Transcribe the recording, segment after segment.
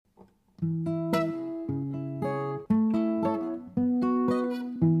The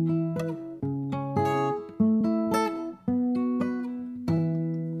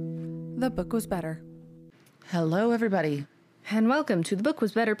book was better. Hello, everybody. And welcome to the Book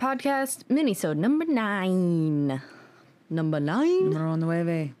Was Better podcast, Minisode number 9. Number 9? Numero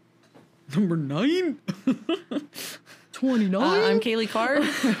nueve. Number 9? 29? I'm Kaylee Clark.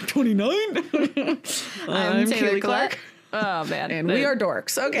 29? I'm Taylor Clark. Oh, man. And we are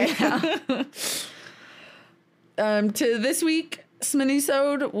dorks. Okay. Yeah. To this week's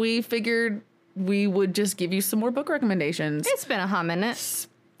Minisode, we figured we would just give you some more book recommendations. It's been a hot minute.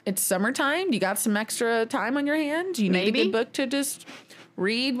 It's summertime. You got some extra time on your hands. You need a good book to just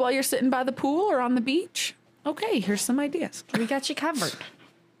read while you're sitting by the pool or on the beach. Okay, here's some ideas. We got you covered.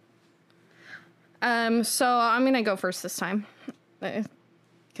 So I'm going to go first this time.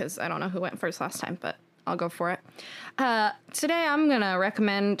 Because I don't know who went first last time, but I'll go for it. Today I'm going to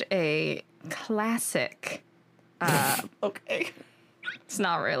recommend a classic. Okay. It's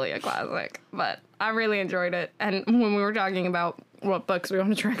not really a classic, but I really enjoyed it. And when we were talking about what books we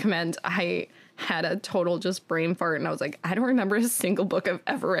wanted to recommend, I had a total just brain fart, and I was like, I don't remember a single book I've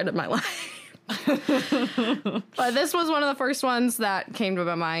ever read in my life. But this was one of the first ones that came to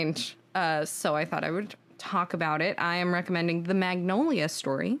my mind, so I thought I would talk about it. I am recommending The Magnolia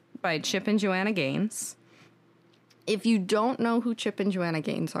Story by Chip and Joanna Gaines. If you don't know who Chip and Joanna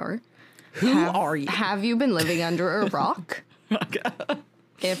Gaines are, Who are you? Have you been living under a rock?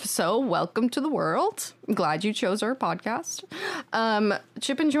 If so, welcome to the world. I'm glad you chose our podcast.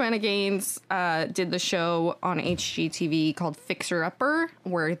 Chip and Joanna Gaines did the show on HGTV called Fixer Upper,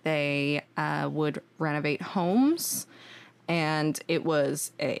 where they would renovate homes. And it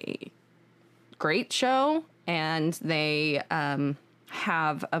was a great show. And they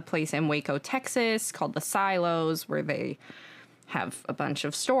have a place in Waco, Texas called The Silos, where they have a bunch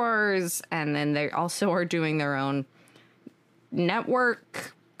of stores. And then they also are doing their own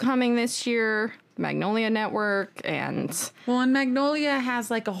network coming this year, Magnolia Network. And Magnolia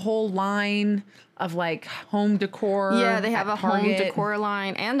has like a whole line of like home decor. Yeah, they have a Target. home decor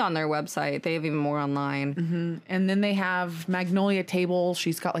line, and on their website they have even more online. Mm-hmm. And then they have Magnolia Table.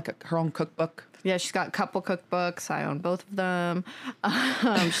 She's got like her own cookbook. Yeah, she's got a couple cookbooks. I own both of them.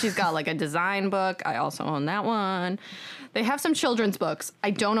 She's got like a design book. I also own that one. They have some children's books. I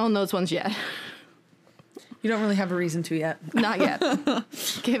don't own those ones yet. You don't really have a reason to yet. Not yet.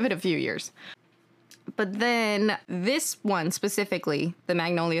 Give it a few years. But then this one specifically, The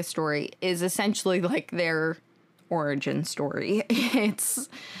Magnolia Story, is essentially like their origin story. It's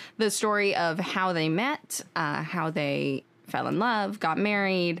the story of how they met, how they fell in love, got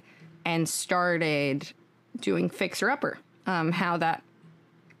married, and started doing Fixer Upper. How that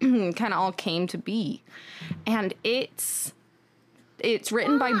kind of all came to be. And it's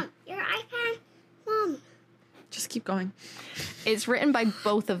written by... Your iPad, Mom. Just keep going. It's written by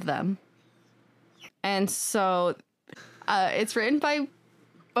both of them. And so it's written by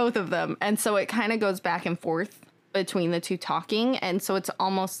both of them. And so it kind of goes back and forth between the two talking. And so it's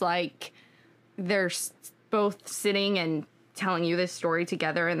almost like they're both sitting and telling you this story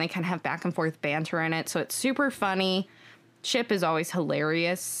together, and they kind of have back and forth banter in it. So it's super funny. Chip is always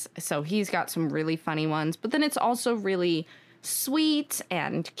hilarious. So he's got some really funny ones. But then it's also really sweet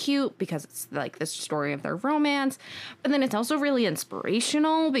and cute because it's like the story of their romance, but then it's also really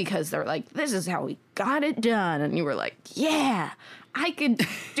inspirational because they're like, this is how we got it done, and you were like, yeah, I could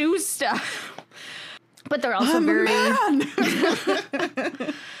do stuff. But they're also very I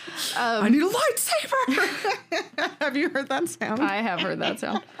need a lightsaber. Have you heard that sound? I have heard that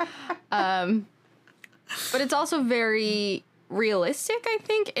sound. But it's also very realistic, I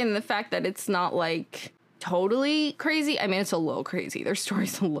think, in the fact that it's not like totally crazy. I mean, it's a little crazy. Their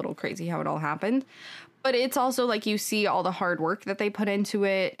story's a little crazy how it all happened. But it's also like you see all the hard work that they put into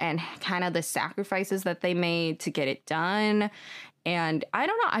it and kind of the sacrifices that they made to get it done. And I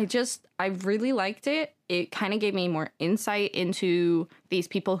don't know. I really liked it. It kind of gave me more insight into these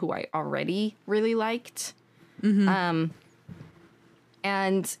people who I already really liked. Mm-hmm.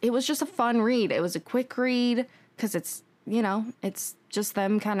 And it was just a fun read. It was a quick read because it's, it's just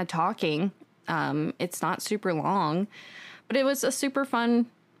them kind of talking. It's not super long, but it was a super fun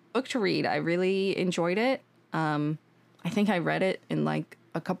book to read. I really enjoyed it. I think I read it in like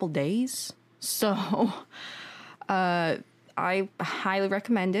a couple days. So I highly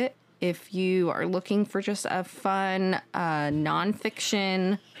recommend it. If you are looking for just a fun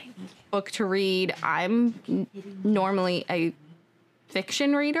nonfiction book to read, I'm normally a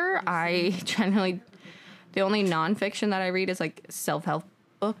fiction reader. I generally, the only nonfiction that I read is like self-help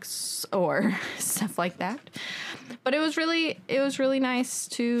books or stuff like that. But it was really nice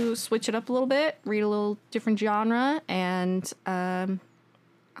to switch it up a little bit, read a little different genre, and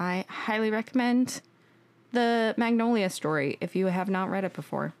I highly recommend the Magnolia story if you have not read it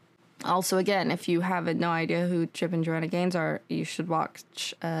before. Also, again, if you have no idea who Chip and Joanna Gaines are, you should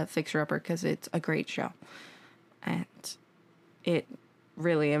watch Fixer Upper because it's a great show. And it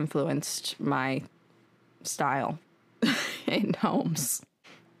really influenced my style in homes.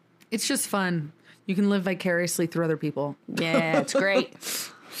 It's just fun. You can live vicariously through other people. Yeah, it's great.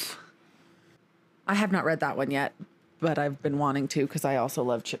 I have not read that one yet, but I've been wanting to because I also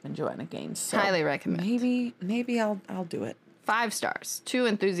love Chip and Joanna Gaines. So highly recommend. Maybe I'll do it. 5 stars. 2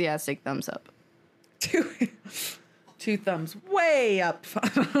 enthusiastic thumbs up. 2 thumbs way up.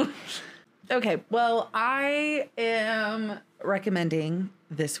 Okay, well, I am recommending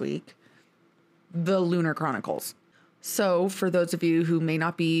this week the Lunar Chronicles. So for those of you who may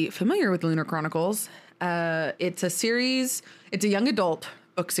not be familiar with Lunar Chronicles, it's a series, it's a young adult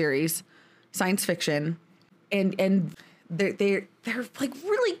book series, science fiction, and they're like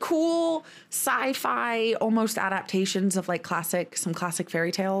really cool sci-fi almost adaptations of like some classic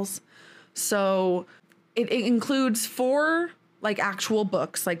fairy tales. So it includes 4 like actual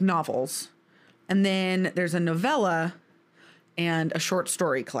books, like novels, and then there's a novella and a short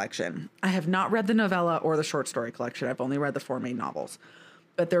story collection. I have not read the novella or the short story collection. I've only read the 4 main novels,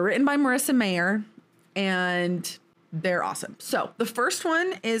 but they're written by Marissa Mayer and they're awesome. So the first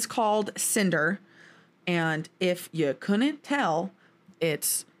one is called Cinder. And if you couldn't tell,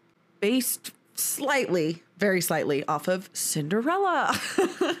 it's based very slightly off of Cinderella.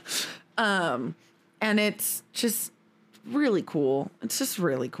 And it's just really cool. It's just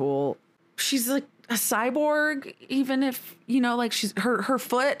really cool. She's like a cyborg, even if, like her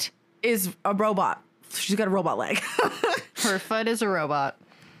foot is a robot. She's got a robot leg. Her foot is a robot.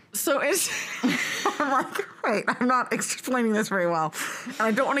 So it's, I'm like, wait, I'm not explaining this very well. And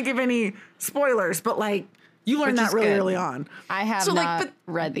I don't want to give any spoilers, but like, you learn that really early on. I have not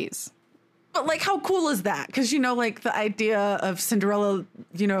read these. But like, how cool is that? Because, like the idea of Cinderella,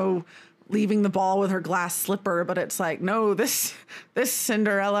 leaving the ball with her glass slipper, but it's like, no, this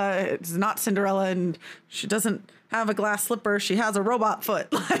Cinderella is not Cinderella, and she doesn't have a glass slipper. She has a robot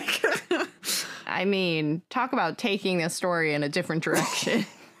foot. Like, I mean, talk about taking the story in a different direction.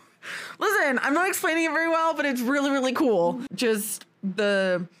 Listen, I'm not explaining it very well, but it's really, really cool. Just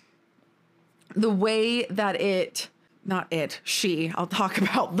the way that I'll talk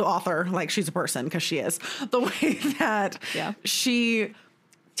about the author like she's a person because she is. The way that she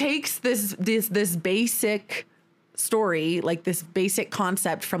takes this basic story, like this basic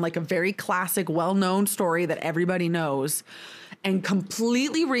concept from like a very classic, well-known story that everybody knows, and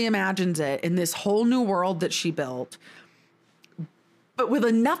completely reimagines it in this whole new world that she built. But with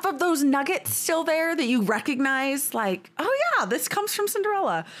enough of those nuggets still there that you recognize, like, oh yeah, this comes from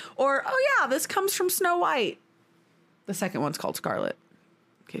Cinderella, or oh yeah, this comes from Snow White. The second one's called Scarlet,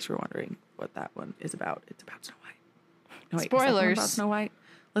 in case you're wondering what that one is about. It's about Snow White. No, wait, spoilers. About Snow White.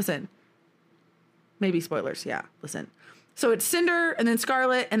 Listen, maybe spoilers. Yeah, listen. So it's Cinder, and then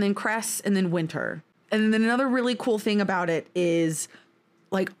Scarlet, and then Cress, and then Winter. And then another really cool thing about it is,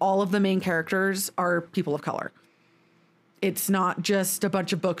 like, all of the main characters are people of color. It's not just a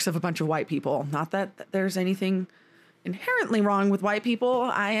bunch of books of a bunch of white people. Not that there's anything inherently wrong with white people.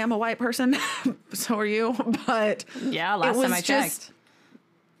 I am a white person. So are you. But yeah, last time I checked.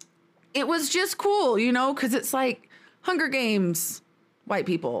 It was just cool, because it's like Hunger Games, white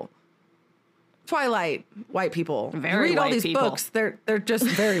people. Twilight, white people. Very read white all these people. books. They're just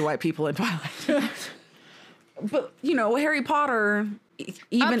very white people in Twilight. But, Harry Potter,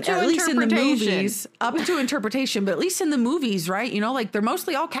 even at least in the movies, up to interpretation, but at least in the movies, right? Like they're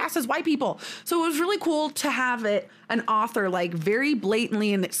mostly all cast as white people. So it was really cool to have an author like very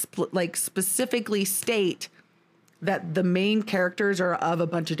blatantly and like specifically state that the main characters are of a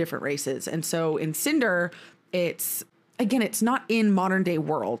bunch of different races. And so in Cinder, it's not in modern day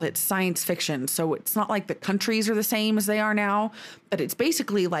world. It's science fiction. So it's not like the countries are the same as they are now, but it's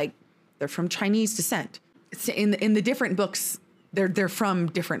basically like they're from Chinese descent. It's in the different books, they're from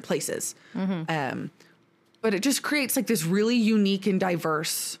different places. Mm-hmm. But it just creates like this really unique and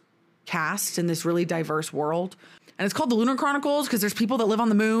diverse cast in this really diverse world. And it's called the Lunar Chronicles because there's people that live on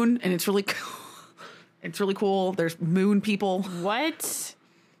the moon, and it's really it's really cool. There's moon people. What?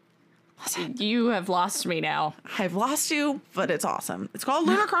 You have lost me now. I've lost you, but it's awesome. It's called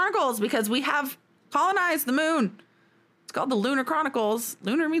Lunar Chronicles because we have colonized the moon. It's called the Lunar Chronicles.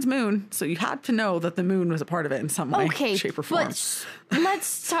 Lunar means moon, so you had to know that the moon was a part of it in some way, shape, or form. But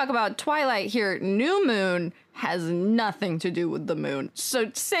let's talk about Twilight here. New Moon has nothing to do with the moon. So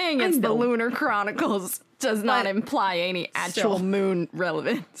saying it's the Lunar Chronicles does not But imply any actual still. moon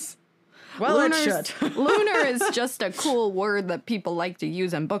relevance. Well, it should. Lunar is just a cool word that people like to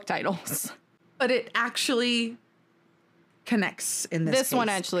use in book titles. But it actually connects in this This one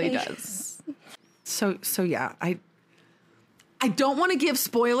case. actually Okay. does. So yeah, I don't want to give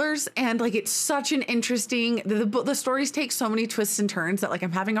spoilers, and like it's such an interesting the stories take so many twists and turns that like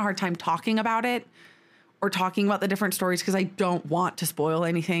I'm having a hard time talking about it or talking about the different stories because I don't want to spoil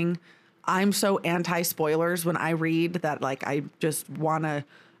anything. I'm so anti spoilers when I read that like I just want to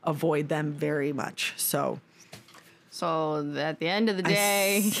avoid them very much. So at the end of the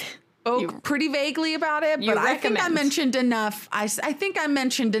day, spoke pretty vaguely about it, but I think I recommend. mentioned enough. I think I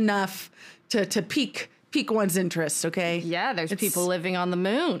mentioned enough to pique one's interest. Okay. yeah, there's people living on the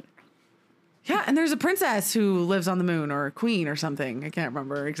moon. Yeah, and there's a princess who lives on the moon, or a queen or something. I can't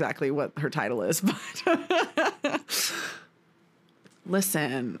remember exactly what her title is, but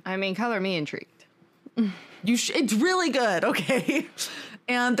listen, I mean, color me intrigued. it's really good, okay?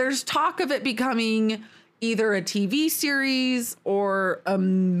 And there's talk of it becoming either a TV series or a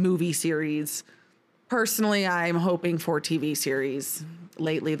movie series. Personally, I'm hoping for TV series.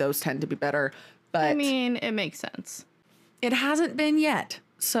 Lately, those tend to be better, but I mean, it makes sense. it hasn't been yet.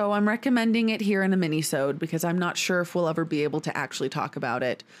 So I'm recommending it here in a minisode because I'm not sure if we'll ever be able to actually talk about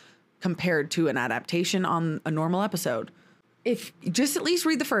it compared to an adaptation on a normal episode. If just at least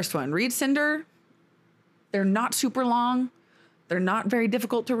read the first one, read Cinder. They're not super long. They're not very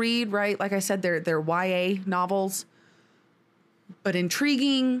difficult to read, right? Like I said, they're YA novels, but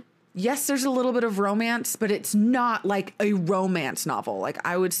intriguing. Yes, there's a little bit of romance, but it's not like a romance novel. Like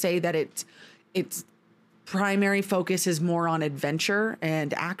I would say that its primary focus is more on adventure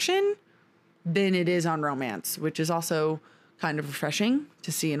and action than it is on romance, which is also kind of refreshing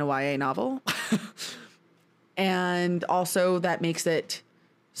to see in a YA novel. And also that makes it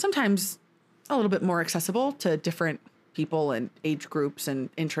sometimes a little bit more accessible to different people and age groups and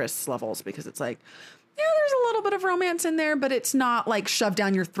interest levels, because it's like, yeah, there's a little bit of romance in there, but it's not like shoved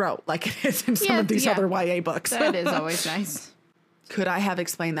down your throat like it is in some of these other YA books. That is always nice. Could I have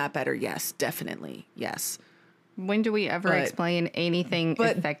explained that better? Yes, definitely. Yes. When do we ever explain anything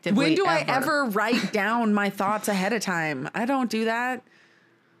But effectively? when do I ever write down my thoughts ahead of time? I don't do that.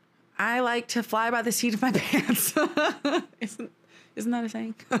 I like to fly by the seat of my pants. Isn't that a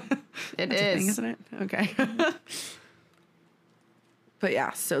saying? It That's a thing, is. isn't it? Okay. But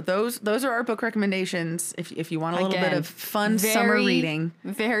yeah, so those are our book recommendations. If you want a little bit of fun summer reading,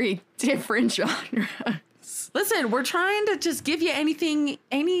 very different genre. listen, we're trying to just give you anything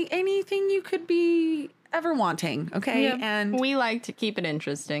you could be ever wanting. Okay, Yep. and we like to keep it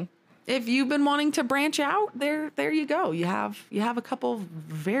interesting. if you've been wanting to branch out, there you go. You have a couple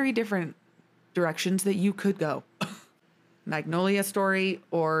very different directions that you could go. Magnolia Story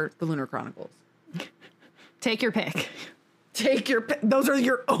or the Lunar Chronicles. Take your pick. Take your pick. Those are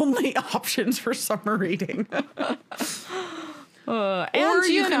your only options for summer reading. And Or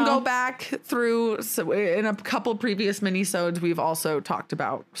you can go back through, so in a couple previous minisodes, we've also talked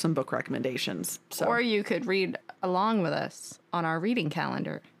about some book recommendations. So Or you could read along with us on our reading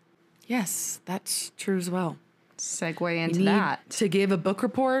calendar. yes, that's true as well. Segue You into need that. to give a book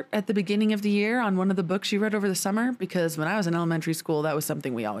report at the beginning of the year on one of the books you read over the summer, because when I was in elementary school, that was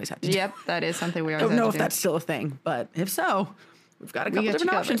something we always had to do. Yep, that is something we I always don't know have if to do. that's still a thing, but if so, we've got a couple got you different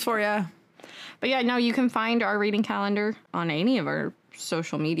covered. options for you. But yeah, no, you can find our reading calendar on any of our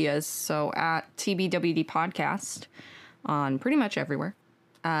social medias. So at TBWD Podcast on pretty much everywhere.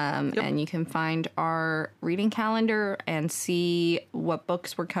 And you can find our reading calendar and see what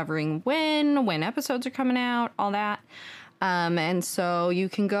books we're covering when episodes are coming out, all that. And so you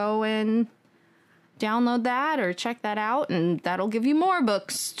can go and download that or check that out, and that'll give you more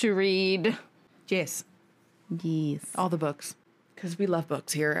books to read. Yes, Yes. all the books, because we love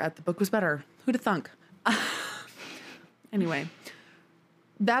books here at The Book Was Better. Who'd have thunk? Anyway,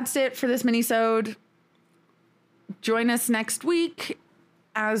 that's it for this minisode. Join us next week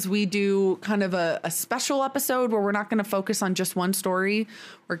as we do kind of a special episode where we're not going to focus on just one story.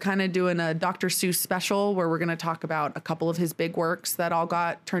 We're kind of doing a Dr. Seuss special where we're going to talk about a couple of his big works that all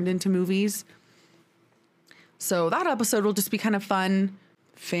got turned into movies. So that episode will just be kind of fun,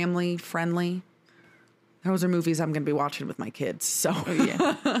 family friendly. Those are movies I'm going to be watching with my kids. So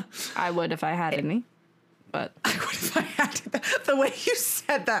Yeah. I would if I had any. But I would if I had to. The way you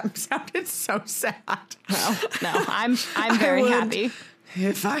said that sounded so sad. no, I'm very would. happy.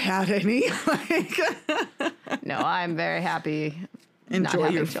 If I had any, like, No, I'm very happy. not enjoy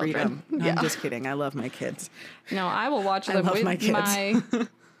having your children. freedom. No, Yeah. I'm just kidding. I love my kids. No, I will watch them love with my kids.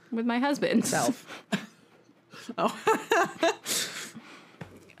 with my husband. Self. Oh.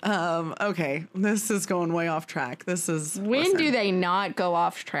 Okay, this is going way off track. When do they not go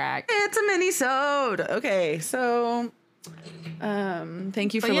off track? It's a mini-sode. Okay, so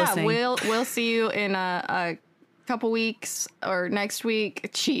thank you for listening. We'll see you in a couple weeks or next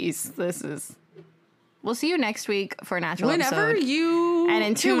week. Jeez, we'll see you next week for a natural Whenever episode. you and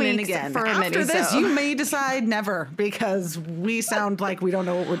in 2 tune weeks in again. for a After this, mini-sode. you may decide never because we sound like we don't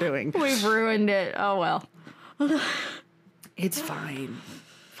know what we're doing. We've ruined it. Oh well. It's fine.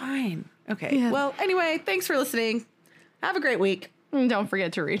 Fine. Okay. Yeah. Well, anyway, thanks for listening. Have a great week. And don't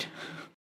forget to read.